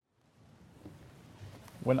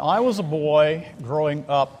When I was a boy growing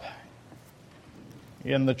up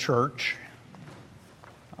in the church,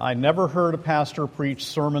 I never heard a pastor preach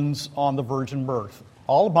sermons on the virgin birth.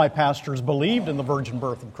 All of my pastors believed in the virgin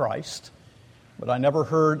birth of Christ, but I never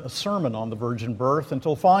heard a sermon on the virgin birth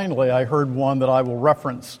until finally I heard one that I will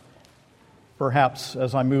reference perhaps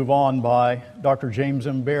as I move on by Dr. James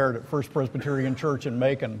M. Baird at First Presbyterian Church in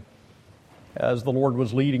Macon, as the Lord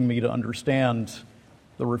was leading me to understand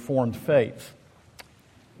the Reformed faith.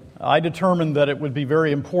 I determined that it would be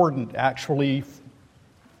very important, actually,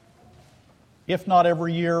 if not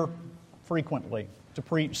every year, frequently, to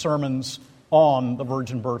preach sermons on the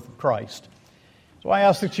virgin birth of Christ. So I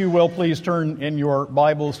ask that you will please turn in your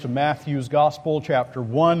Bibles to Matthew's Gospel, chapter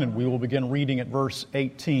 1, and we will begin reading at verse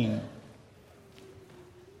 18.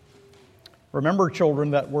 Remember,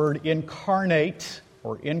 children, that word incarnate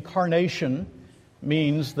or incarnation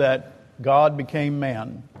means that God became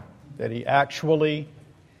man, that He actually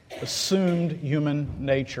assumed human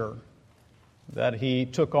nature, that He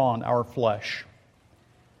took on our flesh.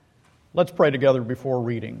 Let's pray together before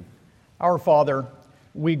reading. Our Father,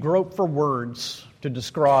 we grope for words to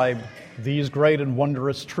describe these great and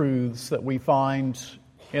wondrous truths that we find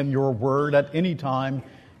in your word at any time,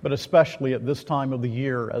 but especially at this time of the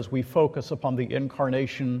year as we focus upon the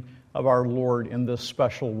incarnation of our Lord in this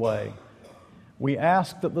special way. We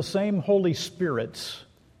ask that the same Holy Spirit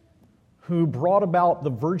who brought about the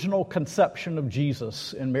virginal conception of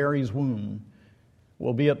Jesus in Mary's womb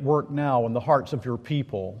will be at work now in the hearts of your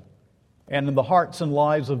people and in the hearts and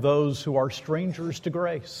lives of those who are strangers to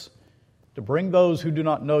grace, to bring those who do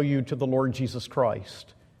not know you to the Lord Jesus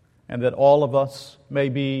Christ, and that all of us may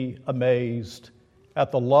be amazed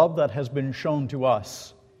at the love that has been shown to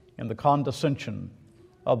us in the condescension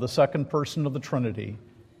of the second person of the Trinity,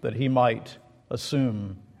 that He might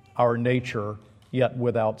assume our nature yet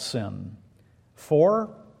without sin, for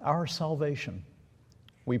our salvation.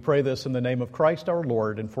 We pray this in the name of Christ our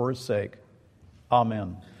Lord and for His sake.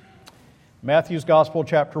 Amen. Matthew's Gospel,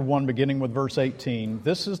 chapter 1, beginning with verse 18.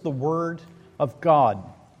 This is the Word of God.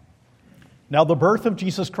 Now the birth of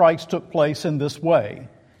Jesus Christ took place in this way.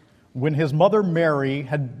 When His mother Mary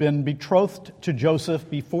had been betrothed to Joseph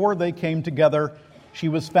before they came together, she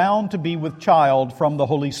was found to be with child from the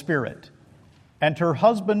Holy Spirit. And her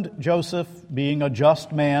husband Joseph, being a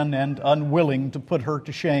just man and unwilling to put her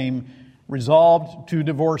to shame, resolved to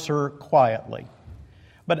divorce her quietly.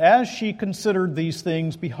 But as she considered these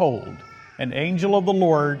things, behold, an angel of the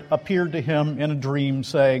Lord appeared to him in a dream,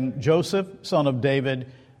 saying, Joseph, son of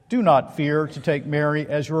David, do not fear to take Mary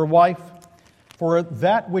as your wife, for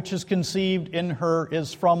that which is conceived in her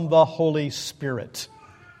is from the Holy Spirit.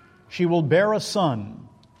 She will bear a son,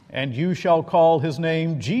 and you shall call his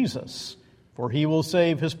name Jesus, for He will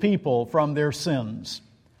save His people from their sins.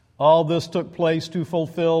 All this took place to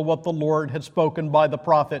fulfill what the Lord had spoken by the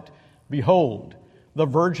prophet. Behold, the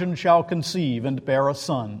virgin shall conceive and bear a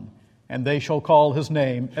son, and they shall call his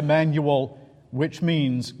name Emmanuel, which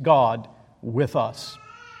means God with us.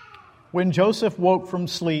 When Joseph woke from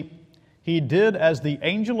sleep, he did as the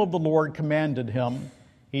angel of the Lord commanded him.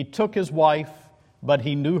 He took his wife, but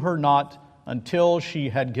he knew her not until she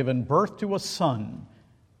had given birth to a son,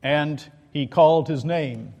 and he called his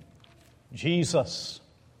name Jesus.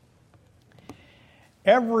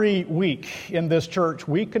 Every week in this church,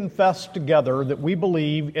 we confess together that we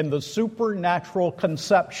believe in the supernatural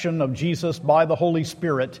conception of Jesus by the Holy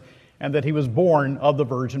Spirit and that He was born of the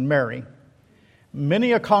Virgin Mary.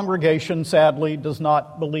 Many a congregation, sadly, does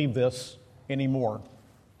not believe this anymore.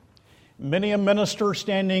 Many a minister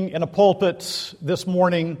standing in a pulpit this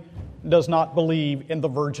morning does not believe in the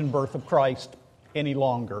virgin birth of Christ any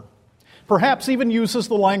longer. Perhaps even uses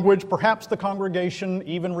the language, perhaps the congregation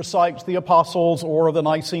even recites the Apostles' or the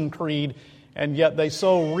Nicene Creed, and yet they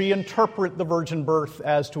so reinterpret the virgin birth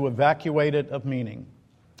as to evacuate it of meaning.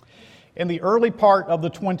 In the early part of the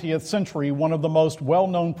 20th century, one of the most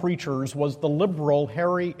well-known preachers was the liberal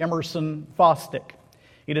Harry Emerson Fosdick.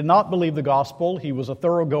 He did not believe the gospel. He was a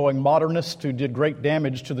thoroughgoing modernist who did great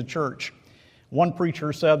damage to the church. One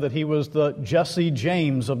preacher said that he was the Jesse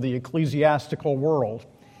James of the ecclesiastical world.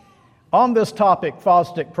 On this topic,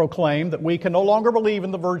 Fosdick proclaimed that we can no longer believe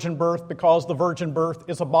in the virgin birth because the virgin birth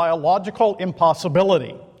is a biological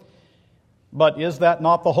impossibility. But is that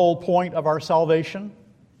not the whole point of our salvation?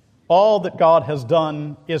 All that God has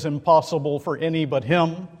done is impossible for any but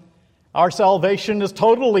Him. Our salvation is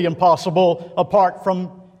totally impossible apart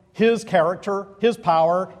from His character, His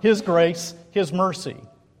power, His grace, His mercy.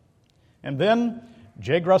 And then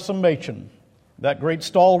J. Gresham Machen, that great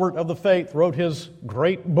stalwart of the faith, wrote his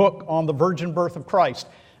great book on the virgin birth of Christ.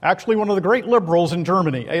 Actually, one of the great liberals in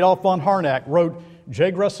Germany, Adolf von Harnack, wrote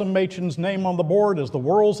J. Gresham Machen's name on the board as the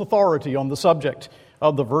world's authority on the subject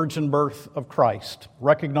of the virgin birth of Christ,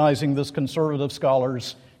 recognizing this conservative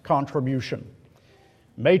scholar's contribution.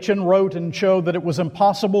 Machen wrote and showed that it was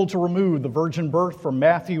impossible to remove the virgin birth from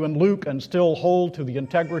Matthew and Luke and still hold to the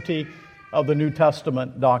integrity of the New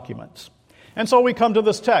Testament documents. And so we come to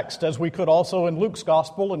this text, as we could also in Luke's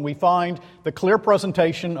Gospel, and we find the clear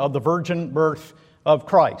presentation of the virgin birth of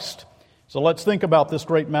Christ. So let's think about this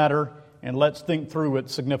great matter, and let's think through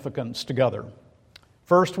its significance together.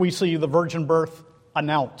 First, we see the virgin birth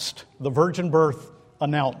announced. The virgin birth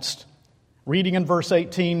announced. Reading in verse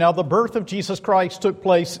 18, "Now the birth of Jesus Christ took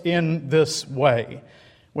place in this way.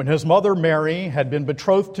 When his mother Mary had been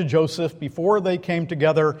betrothed to Joseph, before they came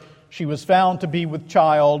together, she was found to be with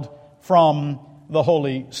child from the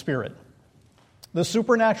Holy Spirit." The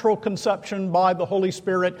supernatural conception by the Holy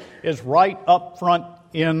Spirit is right up front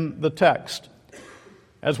in the text.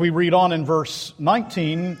 As we read on in verse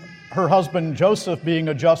 19, her husband Joseph, being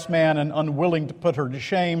a just man and unwilling to put her to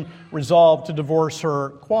shame, resolved to divorce her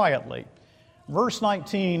quietly. Verse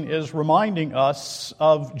 19 is reminding us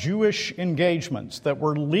of Jewish engagements that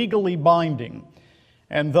were legally binding.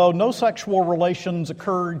 And though no sexual relations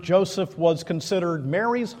occurred, Joseph was considered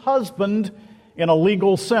Mary's husband in a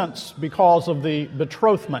legal sense because of the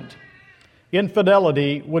betrothment.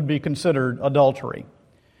 Infidelity would be considered adultery.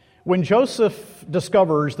 When Joseph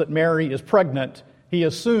discovers that Mary is pregnant, he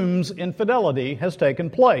assumes infidelity has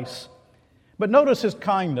taken place. But notice his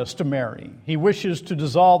kindness to Mary. He wishes to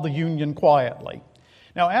dissolve the union quietly.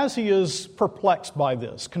 Now, as he is perplexed by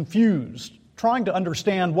this, confused, trying to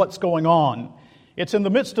understand what's going on, it's in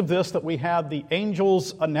the midst of this that we have the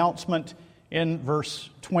angel's announcement in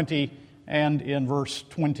verse 20 and in verse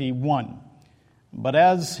 21. "But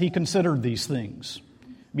as he considered these things,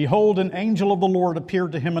 behold, an angel of the Lord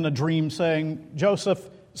appeared to him in a dream, saying, 'Joseph,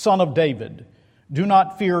 son of David, do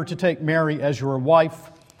not fear to take Mary as your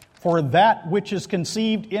wife, for that which is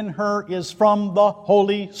conceived in her is from the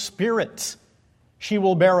Holy Spirit. She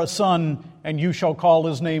will bear a son, and you shall call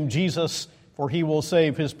his name Jesus, for he will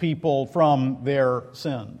save his people from their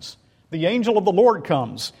sins.'" The angel of the Lord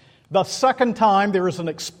comes. The second time there is an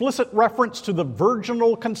explicit reference to the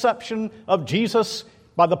virginal conception of Jesus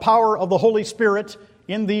by the power of the Holy Spirit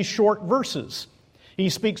in these short verses. He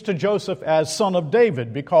speaks to Joseph as son of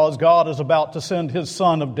David because God is about to send his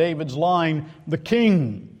son of David's line, the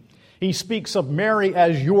king. He speaks of Mary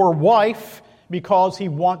as your wife because he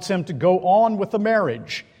wants him to go on with the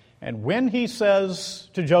marriage. And when he says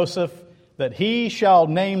to Joseph that he shall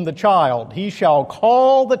name the child, he shall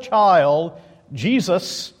call the child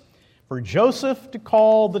Jesus, for Joseph to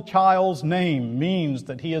call the child's name means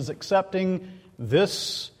that he is accepting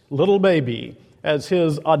this little baby as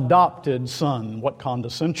his adopted son. What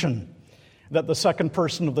condescension! That the second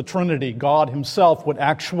person of the Trinity, God himself, would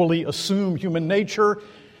actually assume human nature.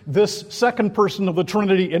 This second person of the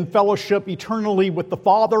Trinity in fellowship eternally with the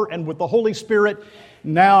Father and with the Holy Spirit,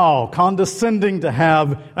 now condescending to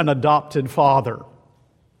have an adopted father.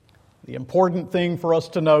 The important thing for us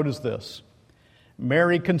to note is this: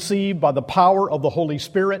 Mary conceived by the power of the Holy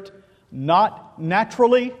Spirit, not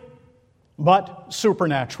naturally, but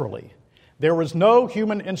supernaturally. There was no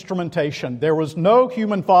human instrumentation. There was no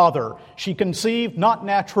human father. She conceived not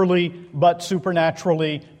naturally, but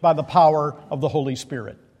supernaturally by the power of the Holy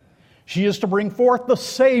Spirit. She is to bring forth the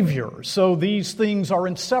Savior. So these things are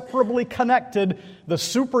inseparably connected: the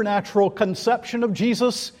supernatural conception of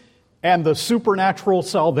Jesus and the supernatural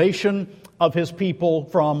salvation of his people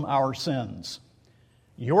from our sins.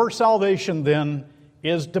 Your salvation, then,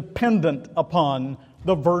 is dependent upon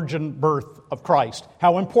the virgin birth of Christ.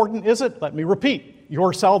 How important is it? Let me repeat.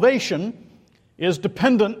 Your salvation is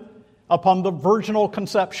dependent upon the virginal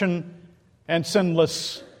conception and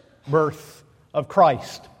sinless birth of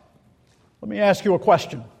Christ. Let me ask you a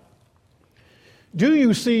question. Do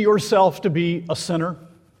you see yourself to be a sinner?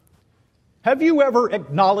 Have you ever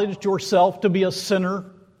acknowledged yourself to be a sinner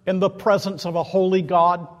in the presence of a holy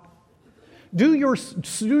God? Do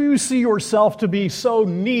you see yourself to be so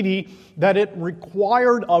needy that it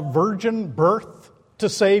required a virgin birth to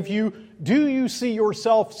save you? Do you see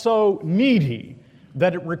yourself so needy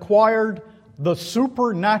that it required the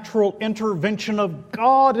supernatural intervention of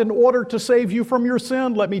God in order to save you from your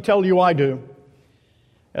sin? Let me tell you, I do.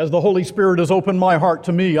 As the Holy Spirit has opened my heart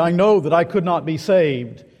to me, I know that I could not be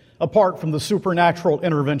saved apart from the supernatural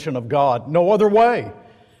intervention of God. No other way.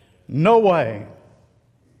 No way.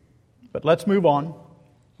 But let's move on.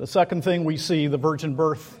 The second thing we see, the virgin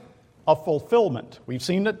birth of fulfillment. We've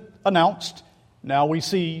seen it announced. Now we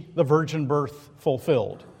see the virgin birth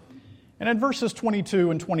fulfilled. And in verses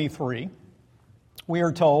 22 and 23, we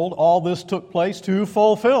are told all this took place to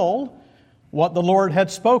fulfill what the Lord had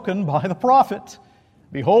spoken by the prophet.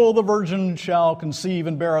 Behold, the virgin shall conceive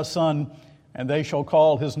and bear a son, and they shall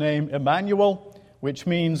call his name Emmanuel, which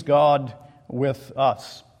means God with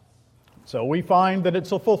us. So we find that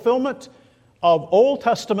it's a fulfillment of Old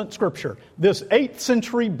Testament Scripture. This 8th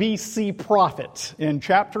century BC prophet in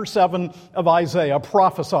chapter 7 of Isaiah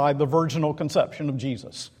prophesied the virginal conception of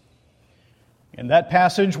Jesus. In that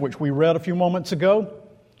passage, which we read a few moments ago,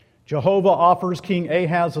 Jehovah offers King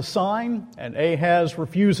Ahaz a sign, and Ahaz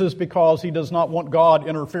refuses because he does not want God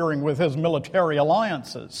interfering with his military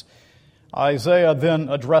alliances. Isaiah then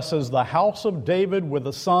addresses the house of David with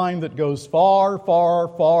a sign that goes far, far,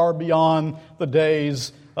 far beyond the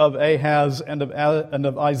days of Ahaz and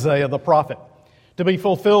of Isaiah the prophet. To be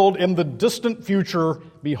fulfilled in the distant future,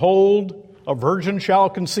 behold, a virgin shall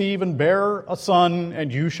conceive and bear a son,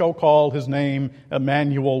 and you shall call his name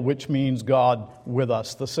Emmanuel, which means God with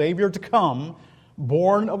us. The Savior to come,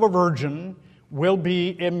 born of a virgin, will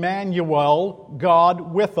be Emmanuel,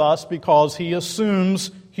 God with us, because he assumes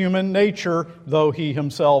human nature, though he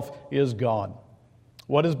himself is God.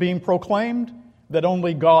 What is being proclaimed? That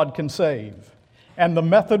only God can save. And the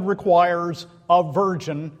method requires a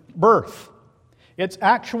virgin birth. Its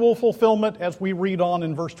actual fulfillment, as we read on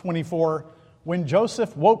in verse 24, when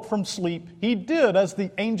Joseph woke from sleep, he did as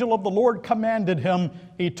the angel of the Lord commanded him.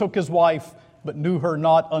 He took his wife, but knew her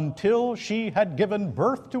not until she had given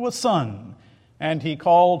birth to a son, and he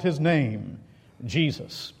called his name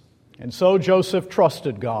Jesus. And so Joseph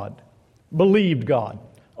trusted God, believed God,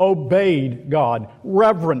 obeyed God,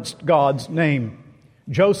 reverenced God's name.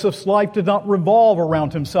 Joseph's life did not revolve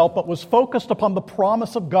around himself, but was focused upon the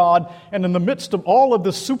promise of God. And in the midst of all of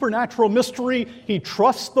this supernatural mystery, he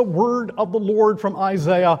trusts the word of the Lord from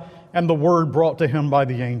Isaiah and the word brought to him by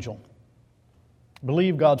the angel.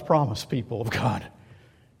 Believe God's promise, people of God.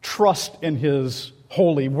 Trust in his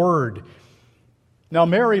holy word. Now,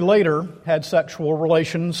 Mary later had sexual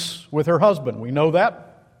relations with her husband. We know that.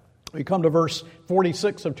 We come to verse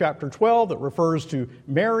 46 of chapter 12 that refers to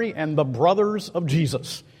Mary and the brothers of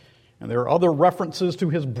Jesus. And there are other references to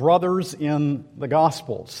his brothers in the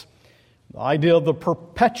Gospels. The idea of the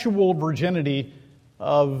perpetual virginity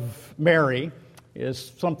of Mary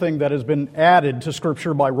is something that has been added to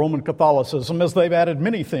Scripture by Roman Catholicism, as they've added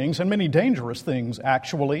many things, and many dangerous things,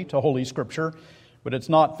 actually, to Holy Scripture, but it's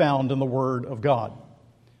not found in the Word of God.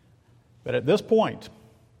 But at this point,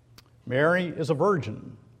 Mary is a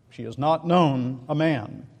virgin. She has not known a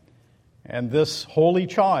man. And this holy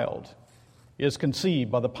child is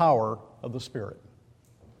conceived by the power of the Spirit.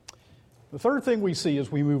 The third thing we see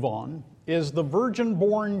as we move on is the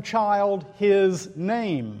virgin-born child, his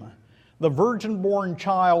name. The virgin-born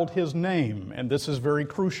child, his name. And this is very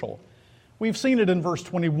crucial. We've seen it in verse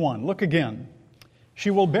 21. Look again. She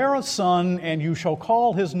will bear a son, and you shall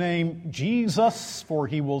call his name Jesus, for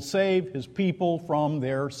he will save his people from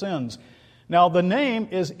their sins. Now, the name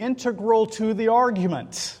is integral to the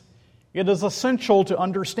argument. It is essential to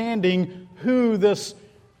understanding who this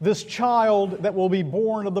child that will be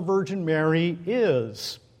born of the Virgin Mary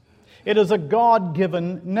is. It is a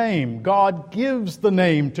God-given name. God gives the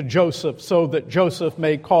name to Joseph so that Joseph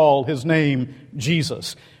may call his name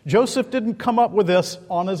Jesus. Joseph didn't come up with this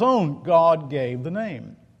on his own. God gave the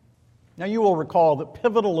name. Now, you will recall that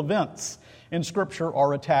pivotal events in Scripture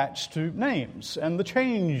are attached to names and the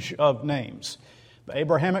change of names. The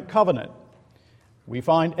Abrahamic covenant. We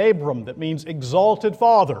find Abram, that means exalted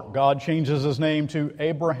father. God changes his name to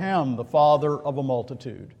Abraham, the father of a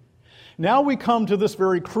multitude. Now we come to this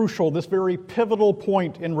very crucial, this very pivotal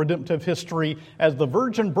point in redemptive history as the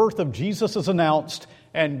virgin birth of Jesus is announced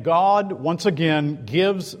and God once again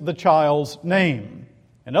gives the child's name.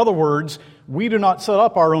 In other words, we do not set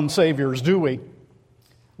up our own saviors, do we?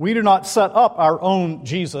 We do not set up our own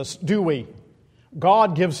Jesus, do we?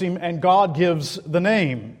 God gives him, and God gives the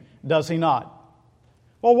name, does he not?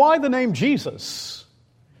 Well, why the name Jesus?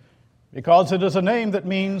 Because it is a name that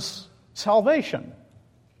means salvation.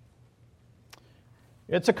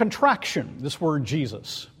 It's a contraction, this word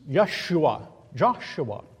Jesus. Yeshua,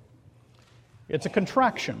 Joshua. It's a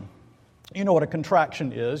contraction. You know what a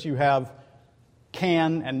contraction is. You have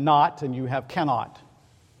can and not, and you have cannot.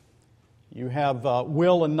 You have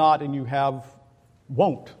will and not, and you have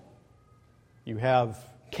won't. You have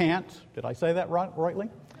can't. Did I say that rightly?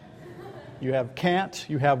 You have can't,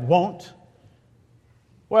 you have won't.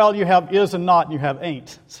 Well, you have is and not, and you have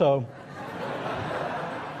ain't. So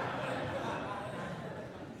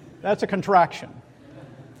that's a contraction.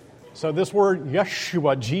 So this word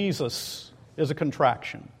Yeshua, Jesus, is a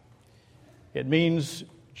contraction. It means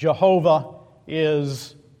Jehovah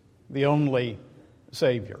is the only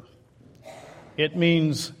Savior. It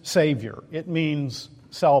means Savior. It means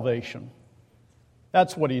salvation.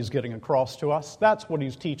 That's what he's getting across to us. That's what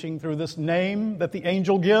he's teaching through this name that the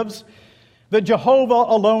angel gives. That Jehovah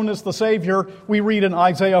alone is the Savior. We read in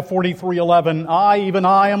Isaiah 43:11, I, even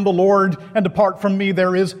I, am the Lord, and apart from me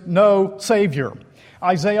there is no Savior.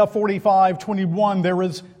 Isaiah 45:21, there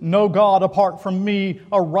is no God apart from me,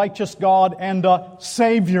 a righteous God and a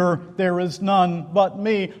Savior. There is none but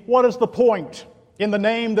me. What is the point in the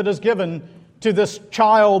name that is given to this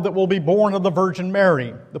child that will be born of the Virgin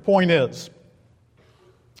Mary? The point is,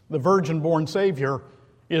 the virgin-born Savior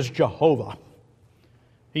is Jehovah.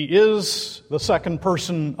 He is the second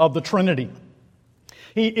person of the Trinity.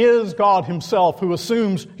 He is God Himself who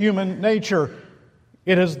assumes human nature.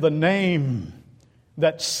 It is the name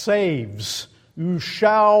that saves. You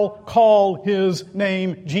shall call His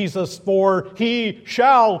name Jesus, for He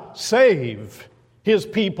shall save His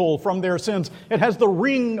people from their sins. It has the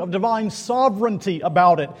ring of divine sovereignty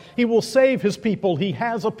about it. He will save His people. He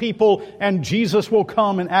has a people, and Jesus will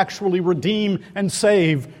come and actually redeem and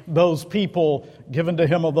save those people given to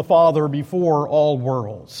Him of the Father before all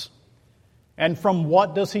worlds. And from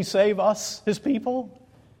what does He save us, His people?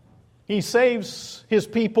 He saves His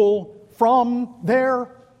people from their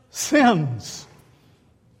sins,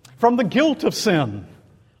 from the guilt of sin,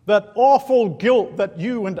 that awful guilt that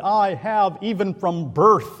you and I have even from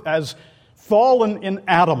birth as fallen in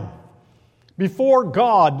Adam. Before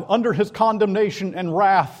God, under His condemnation and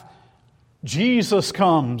wrath, Jesus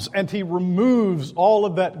comes and He removes all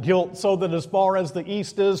of that guilt so that as far as the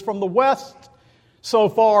east is from the west, so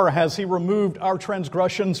far has He removed our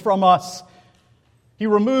transgressions from us. He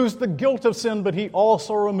removes the guilt of sin, but He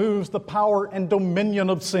also removes the power and dominion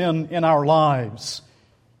of sin in our lives.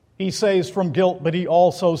 He saves from guilt, but He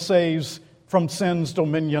also saves from sin's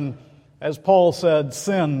dominion. As Paul said,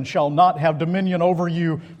 sin shall not have dominion over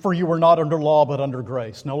you, for you are not under law, but under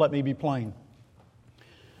grace. Now let me be plain.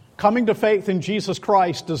 Coming to faith in Jesus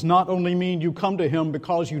Christ does not only mean you come to Him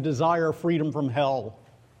because you desire freedom from hell,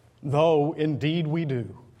 though indeed we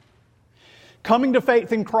do. Coming to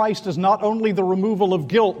faith in Christ is not only the removal of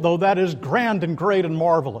guilt, though that is grand and great and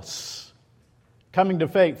marvelous. Coming to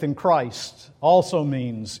faith in Christ also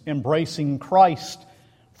means embracing Christ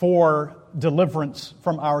for deliverance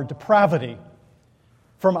from our depravity,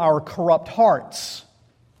 from our corrupt hearts,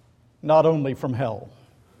 not only from hell.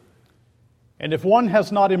 And if one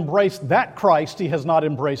has not embraced that Christ, he has not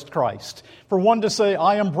embraced Christ. For one to say,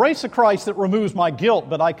 I embrace a Christ that removes my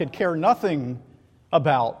guilt, but I could care nothing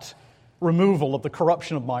about removal of the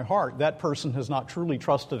corruption of my heart, that person has not truly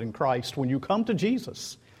trusted in Christ. When you come to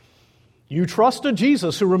Jesus, you trust in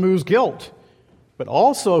Jesus who removes guilt, but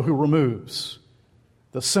also who removes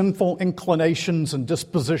the sinful inclinations and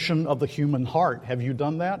disposition of the human heart. Have you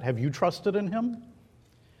done that? Have you trusted in Him?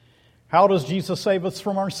 How does Jesus save us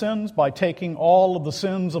from our sins? By taking all of the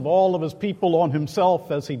sins of all of His people on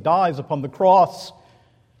Himself as He dies upon the cross,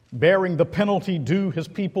 bearing the penalty due His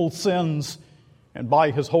people's sins, and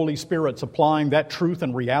by His Holy Spirit applying that truth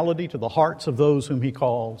and reality to the hearts of those whom He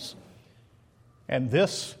calls. And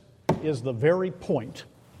this is the very point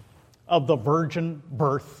of the virgin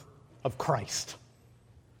birth of Christ.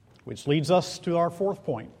 Which leads us to our fourth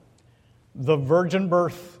point. The virgin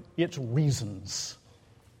birth, its reasons.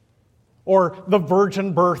 Or the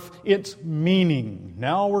virgin birth, its meaning.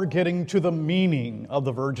 Now we're getting to the meaning of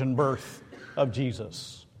the virgin birth of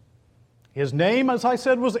Jesus. His name, as I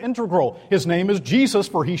said, was integral. His name is Jesus,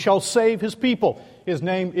 for He shall save His people. His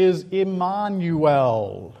name is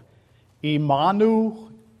Emmanuel. Emmanuel.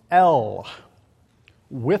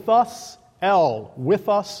 With us, with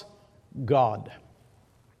us, God.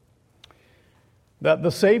 That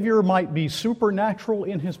the Savior might be supernatural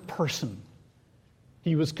in His person.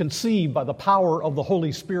 He was conceived by the power of the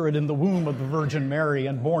Holy Spirit in the womb of the Virgin Mary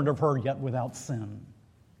and born of her yet without sin.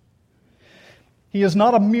 He is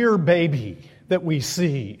not a mere baby that we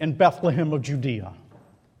see in Bethlehem of Judea,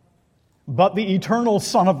 but the eternal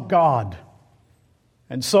Son of God.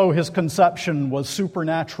 And so His conception was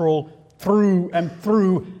supernatural through and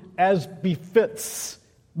through, as befits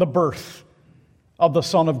the birth of the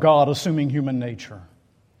Son of God assuming human nature.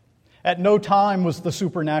 At no time was the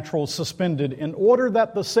supernatural suspended in order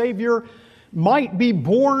that the Savior might be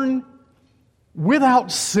born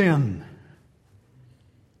without sin.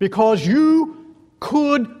 Because you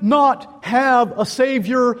could not have a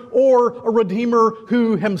Savior or a Redeemer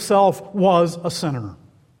who Himself was a sinner.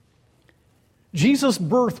 Jesus'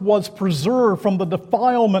 birth was preserved from the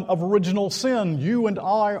defilement of original sin. You and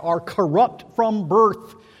I are corrupt from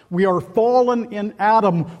birth. We are fallen in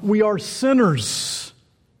Adam. We are sinners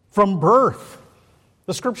from birth.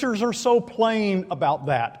 The Scriptures are so plain about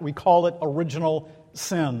that. We call it original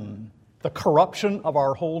sin, the corruption of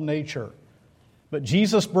our whole nature. But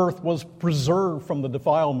Jesus' birth was preserved from the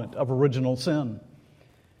defilement of original sin.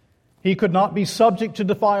 He could not be subject to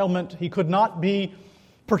defilement. He could not be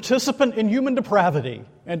participant in human depravity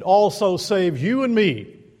and also save you and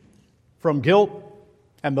me from guilt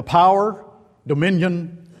and the power,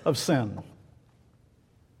 dominion of sin.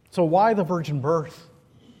 So why the virgin birth?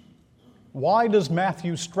 Why does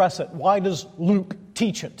Matthew stress it? Why does Luke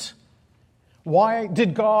teach it? Why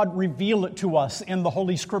did God reveal it to us in the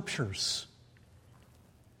Holy Scriptures?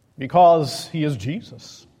 Because He is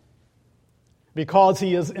Jesus. Because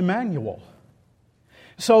He is Emmanuel.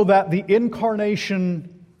 So that the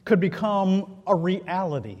incarnation could become a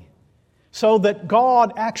reality. So that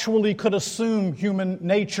God actually could assume human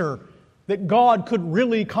nature. That God could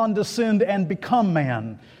really condescend and become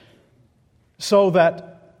man. So that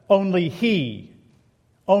only He,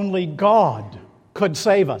 only God could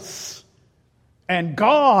save us. And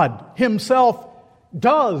God Himself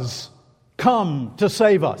does come to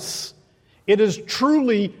save us. It is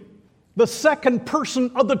truly the second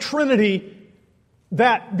person of the Trinity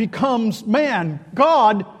that becomes man.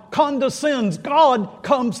 God condescends. God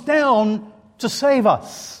comes down to save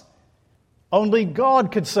us. Only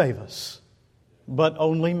God could save us. But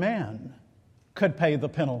only man could pay the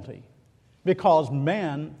penalty. Because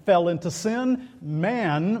man fell into sin,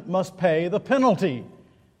 man must pay the penalty.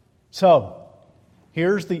 So,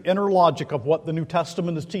 here's the inner logic of what the New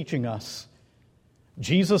Testament is teaching us.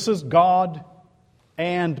 Jesus is God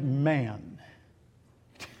and man.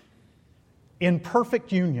 In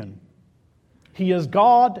perfect union. He is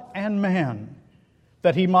God and man,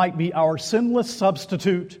 that He might be our sinless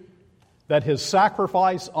substitute, that His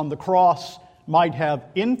sacrifice on the cross might have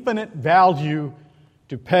infinite value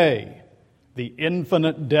to pay the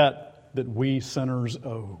infinite debt that we sinners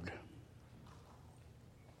owed.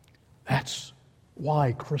 That's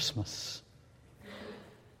why Christmas.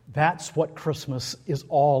 That's what Christmas is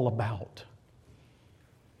all about.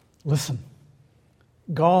 Listen,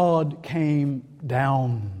 God came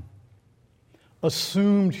down,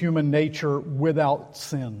 assumed human nature without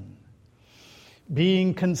sin,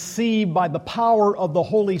 being conceived by the power of the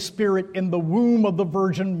Holy Spirit in the womb of the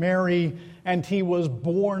Virgin Mary, and He was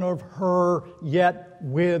born of her, yet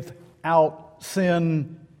without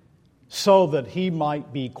sin, so that He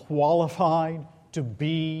might be qualified to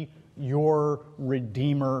be your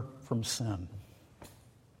Redeemer from sin.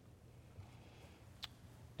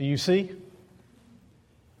 Do you see?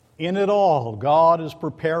 In it all, God is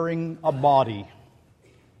preparing a body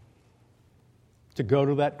to go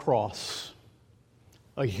to that cross,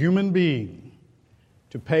 a human being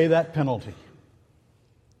to pay that penalty,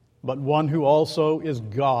 but one who also is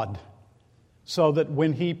God, so that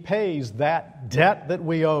when He pays that debt that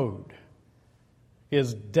we owed,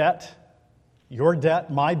 His debt, your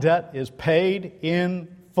debt, my debt, is paid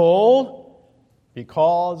in full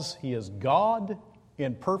because He is God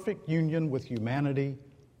in perfect union with humanity,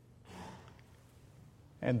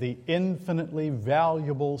 and the infinitely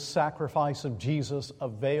valuable sacrifice of Jesus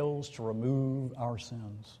avails to remove our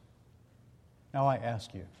sins. Now I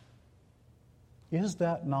ask you, is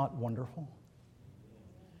that not wonderful?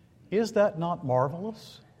 Is that not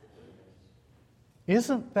marvelous?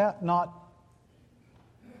 Isn't that not?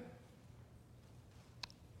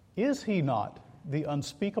 Is He not the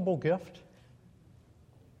unspeakable gift?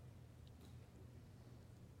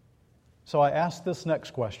 So I ask this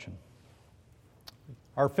next question.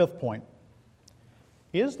 Our fifth point.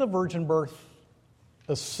 Is the virgin birth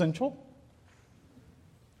essential?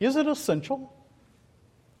 Is it essential?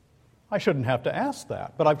 I shouldn't have to ask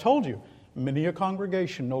that, but I've told you, many a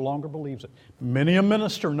congregation no longer believes it. Many a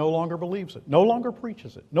minister no longer believes it, no longer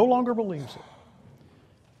preaches it, no longer believes it.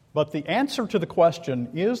 But the answer to the question,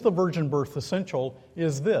 is the virgin birth essential,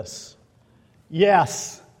 is this: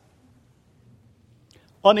 yes.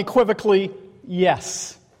 Unequivocally,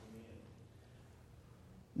 yes.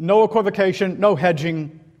 No equivocation, no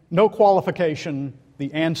hedging, no qualification.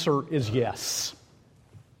 The answer is yes.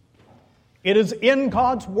 It is in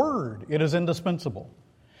God's Word. It is indispensable.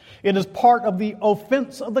 It is part of the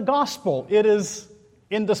offense of the gospel. It is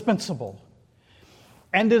indispensable.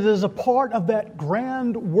 And it is a part of that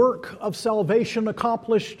grand work of salvation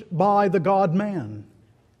accomplished by the God-man.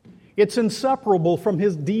 It's inseparable from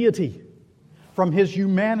His deity, from His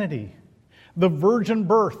humanity. The virgin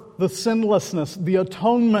birth, the sinlessness, the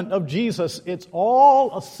atonement of Jesus, it's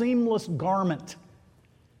all a seamless garment.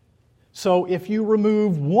 So if you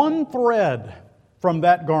remove one thread from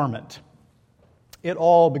that garment, it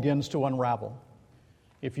all begins to unravel.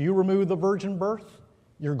 If you remove the virgin birth,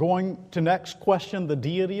 you're going to next question the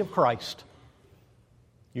deity of Christ.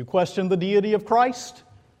 You question the deity of Christ,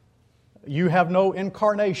 you have no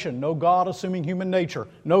incarnation, no God assuming human nature.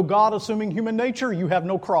 No God assuming human nature, you have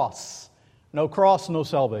no cross. No cross, no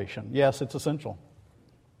salvation. Yes, it's essential.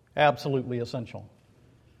 Absolutely essential.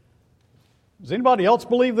 Does anybody else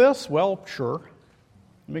believe this? Well, sure.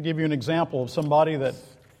 Let me give you an example of somebody that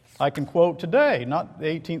I can quote today, not the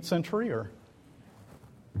 18th century or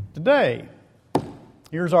today.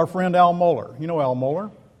 Here's our friend Al Mohler. You know Al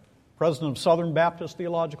Mohler, president of Southern Baptist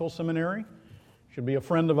Theological Seminary. Should be a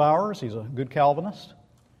friend of ours. He's a good Calvinist.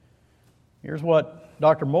 Here's what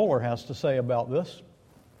Dr. Mohler has to say about this.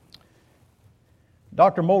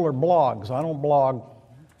 Dr. Mohler blogs. I don't blog,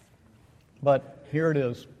 but here it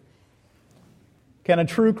is. Can a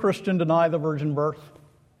true Christian deny the virgin birth?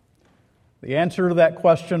 The answer to that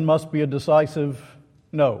question must be a decisive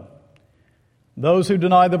no. Those who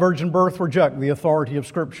deny the virgin birth reject the authority of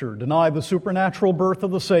Scripture, deny the supernatural birth of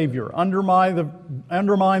the Savior, undermine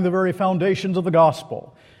the very foundations of the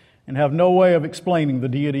gospel, and have no way of explaining the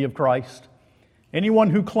deity of Christ. Anyone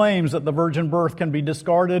who claims that the virgin birth can be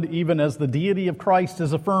discarded even as the deity of Christ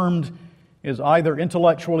is affirmed is either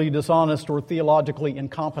intellectually dishonest or theologically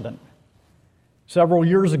incompetent. Several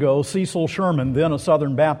years ago, Cecil Sherman, then a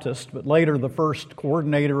Southern Baptist, but later the first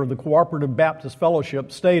coordinator of the Cooperative Baptist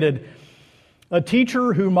Fellowship, stated, "A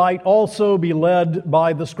teacher who might also be led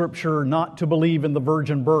by the Scripture not to believe in the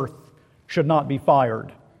virgin birth should not be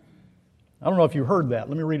fired." I don't know if you heard that.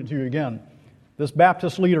 Let me read it to you again. This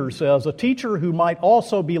Baptist leader says, "A teacher who might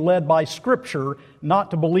also be led by Scripture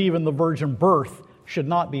not to believe in the virgin birth should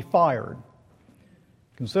not be fired."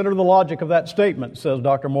 Consider the logic of that statement, says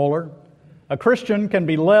Dr. Mohler. A Christian can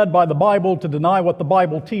be led by the Bible to deny what the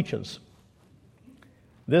Bible teaches.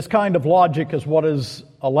 This kind of logic is what has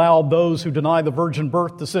allowed those who deny the virgin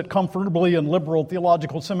birth to sit comfortably in liberal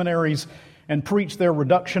theological seminaries and preach their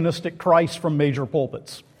reductionistic Christ from major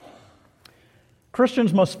pulpits.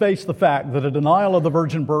 Christians must face the fact that a denial of the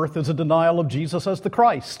virgin birth is a denial of Jesus as the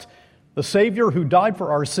Christ. The Savior who died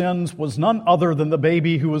for our sins was none other than the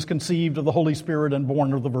baby who was conceived of the Holy Spirit and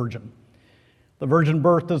born of the Virgin. The virgin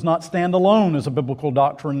birth does not stand alone as a biblical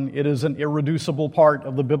doctrine. It is an irreducible part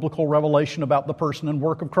of the biblical revelation about the person and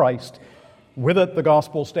work of Christ. With it, the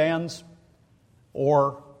gospel stands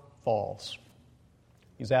or falls.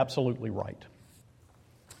 He's absolutely right.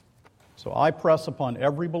 So I press upon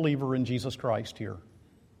every believer in Jesus Christ here.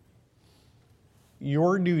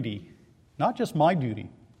 Your duty, not just my duty,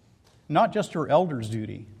 not just your elder's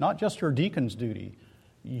duty, not just your deacon's duty,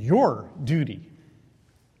 your duty.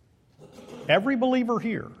 Every believer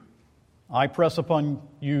here, I press upon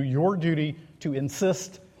you your duty to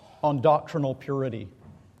insist on doctrinal purity,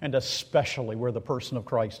 and especially where the person of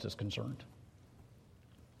Christ is concerned.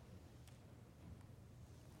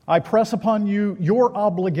 I press upon you your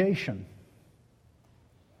obligation.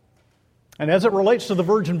 And as it relates to the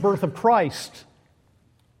virgin birth of Christ,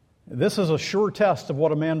 this is a sure test of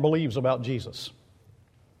what a man believes about Jesus.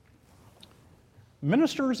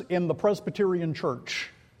 Ministers in the Presbyterian Church,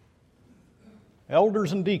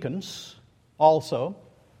 elders and deacons also,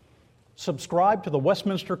 subscribe to the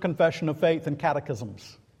Westminster Confession of Faith and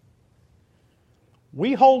catechisms.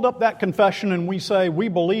 We hold up that confession and we say we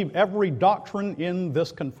believe every doctrine in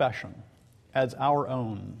this confession as our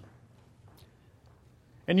own.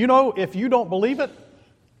 And you know, if you don't believe it,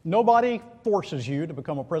 nobody forces you to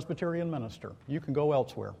become a Presbyterian minister. You can go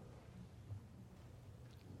elsewhere.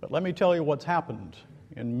 But let me tell you what's happened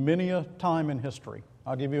in many a time in history.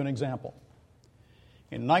 I'll give you an example.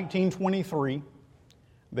 In 1923,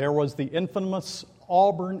 there was the infamous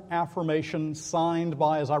Auburn Affirmation signed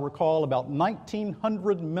by, as I recall, about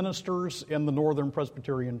 1,900 ministers in the Northern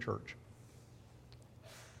Presbyterian Church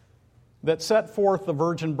that set forth the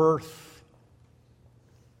virgin birth,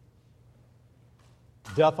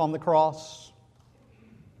 death on the cross,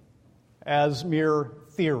 as mere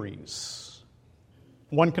theories.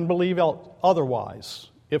 One can believe otherwise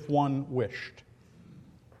if one wished.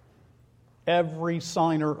 Every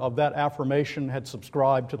signer of that affirmation had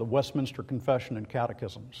subscribed to the Westminster Confession and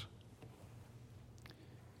Catechisms.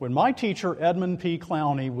 When my teacher, Edmund P.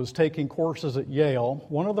 Clowney, was taking courses at Yale,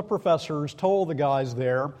 one of the professors told the guys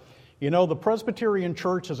there, "You know, the Presbyterian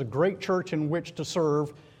Church is a great church in which to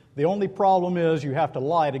serve. The only problem is you have to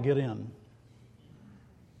lie to get in."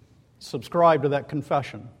 Subscribe to that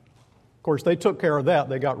confession. Of course, they took care of that.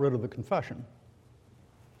 They got rid of the confession.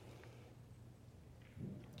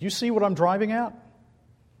 You see what I'm driving at?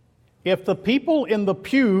 If the people in the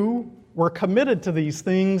pew were committed to these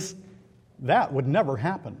things, that would never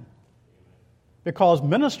happen. Because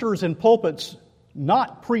ministers in pulpits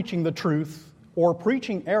not preaching the truth or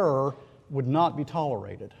preaching error would not be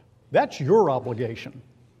tolerated. That's your obligation,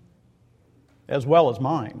 as well as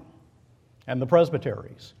mine, and the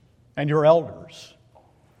presbyteries, and your elders.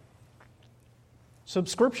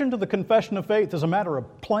 Subscription to the Confession of Faith is a matter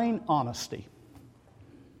of plain honesty.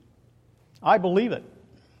 I believe it.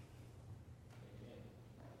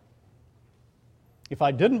 If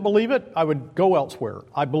I didn't believe it, I would go elsewhere.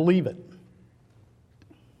 I believe it.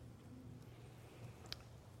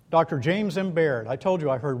 Dr. James M. Baird, I told you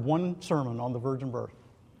I heard one sermon on the virgin birth.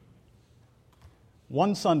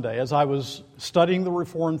 One Sunday, as I was studying the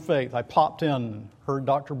Reformed faith, I popped in, heard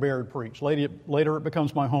Dr. Baird preach. Later it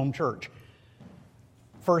becomes my home church.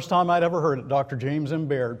 First time I'd ever heard it, Dr. James M.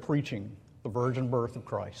 Baird preaching the virgin birth of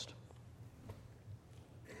Christ.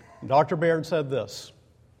 And Dr. Baird said this.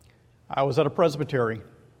 I was at a presbytery,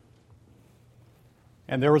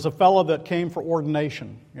 and there was a fellow that came for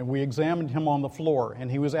ordination, and we examined him on the floor,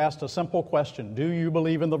 and he was asked a simple question: do you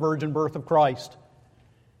believe in the virgin birth of Christ?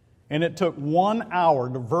 And it took 1 hour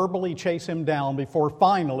to verbally chase him down before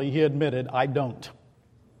finally he admitted, I don't.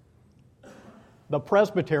 The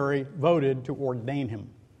presbytery voted to ordain him.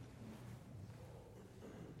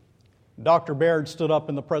 Dr. Baird stood up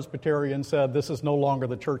in the presbytery and said, this is no longer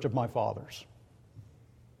the church of my fathers.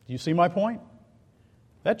 Do you see my point?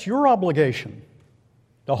 That's your obligation,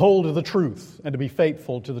 to hold to the truth and to be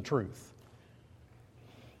faithful to the truth.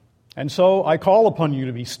 And so I call upon you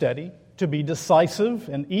to be steady, to be decisive,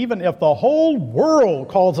 and even if the whole world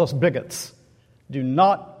calls us bigots, do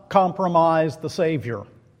not compromise the Savior.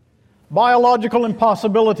 Biological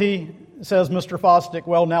impossibility, says Mr. Fosdick.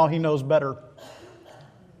 Well, now he knows better.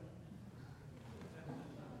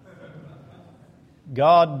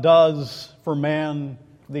 God does for man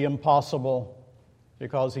the impossible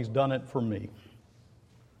because He's done it for me.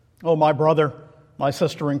 Oh, my brother, my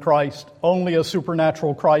sister in Christ, only a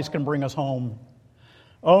supernatural Christ can bring us home.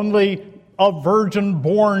 Only a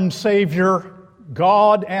virgin-born Savior,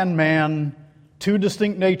 God and man, two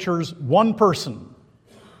distinct natures, one person,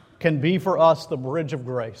 can be for us the bridge of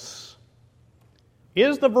grace.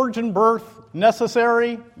 Is the virgin birth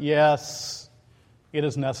necessary? Yes, it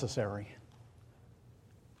is necessary.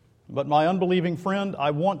 But my unbelieving friend,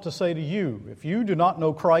 I want to say to you, if you do not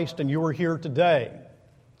know Christ and you are here today,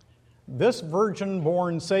 this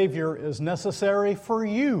virgin-born Savior is necessary for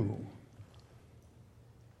you,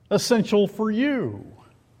 essential for you.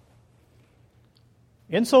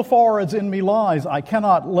 Insofar as in me lies, I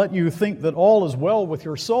cannot let you think that all is well with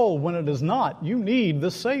your soul when it is not. You need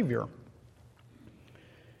this Savior.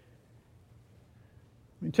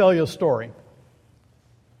 Let me tell you a story.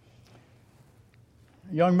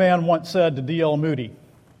 A young man once said to D.L. Moody,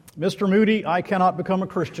 Mr. Moody, I cannot become a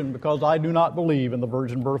Christian because I do not believe in the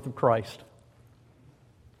virgin birth of Christ.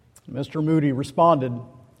 Mr. Moody responded,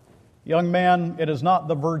 young man, it is not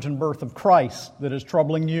the virgin birth of Christ that is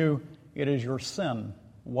troubling you, it is your sin.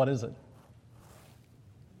 What is it?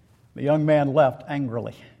 The young man left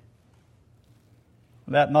angrily.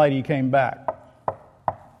 That night he came back.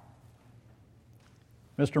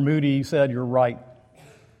 Mr. Moody said, you're right.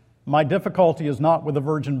 My difficulty is not with the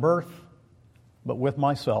virgin birth, but with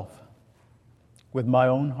myself, with my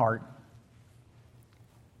own heart.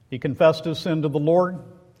 He confessed his sin to the Lord.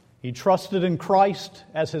 He trusted in Christ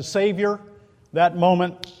as his Savior. That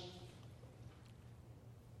moment,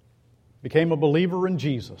 became a believer in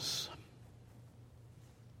Jesus.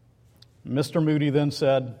 Mr. Moody then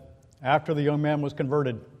said, after the young man was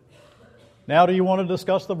converted, now do you want to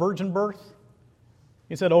discuss the virgin birth?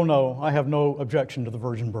 He said, oh no, I have no objection to the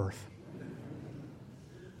virgin birth.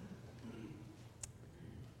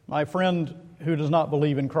 My friend who does not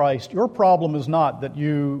believe in Christ, your problem is not that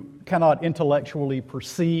you cannot intellectually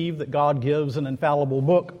perceive that God gives an infallible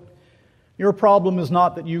book. Your problem is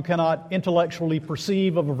not that you cannot intellectually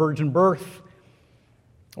perceive of a virgin birth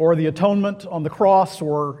or the atonement on the cross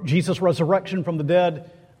or Jesus' resurrection from the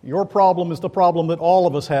dead. Your problem is the problem that all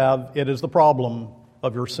of us have. It is the problem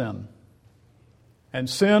of your sin. And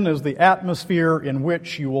sin is the atmosphere in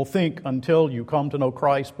which you will think until you come to know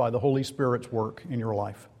Christ by the Holy Spirit's work in your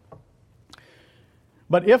life.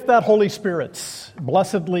 But if that Holy Spirit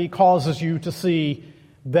blessedly causes you to see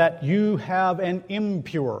that you have an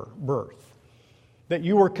impure birth, that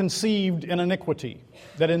you were conceived in iniquity,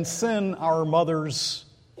 that in sin our mothers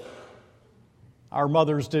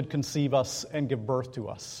did conceive us and give birth to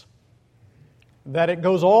us, that it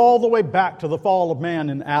goes all the way back to the fall of man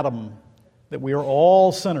in Adam, that we are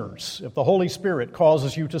all sinners. If the Holy Spirit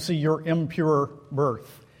causes you to see your impure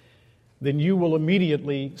birth, then you will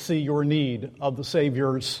immediately see your need of the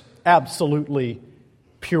Savior's absolutely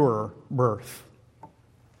pure birth.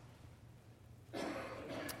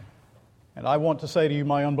 And I want to say to you,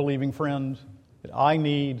 my unbelieving friend, that I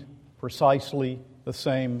need precisely the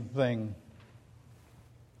same thing.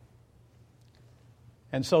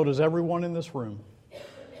 And so does everyone in this room.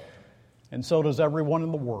 And so does everyone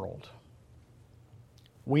in the world.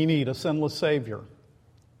 We need a sinless Savior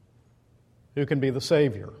who can be the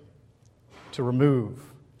Savior to remove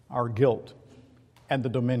our guilt and the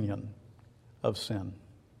dominion of sin.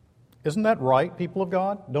 Isn't that right, people of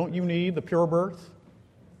God? Don't you need the pure birth?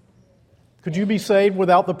 Could you be saved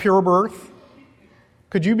without the pure birth?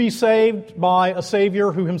 Could you be saved by a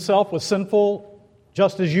Savior who himself was sinful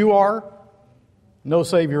just as you are? No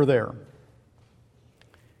Savior there.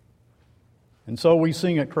 And so we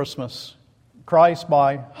sing at Christmas, Christ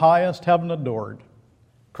by highest heaven adored.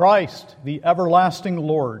 Christ, the everlasting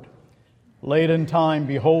Lord. Late in time,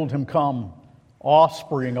 behold him come,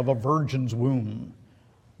 offspring of a virgin's womb.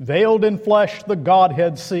 Veiled in flesh, the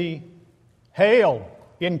Godhead see. Hail,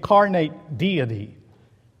 incarnate deity,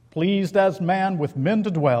 pleased as man with men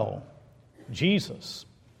to dwell. Jesus,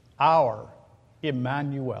 our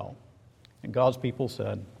Emmanuel. And God's people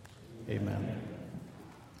said, Amen.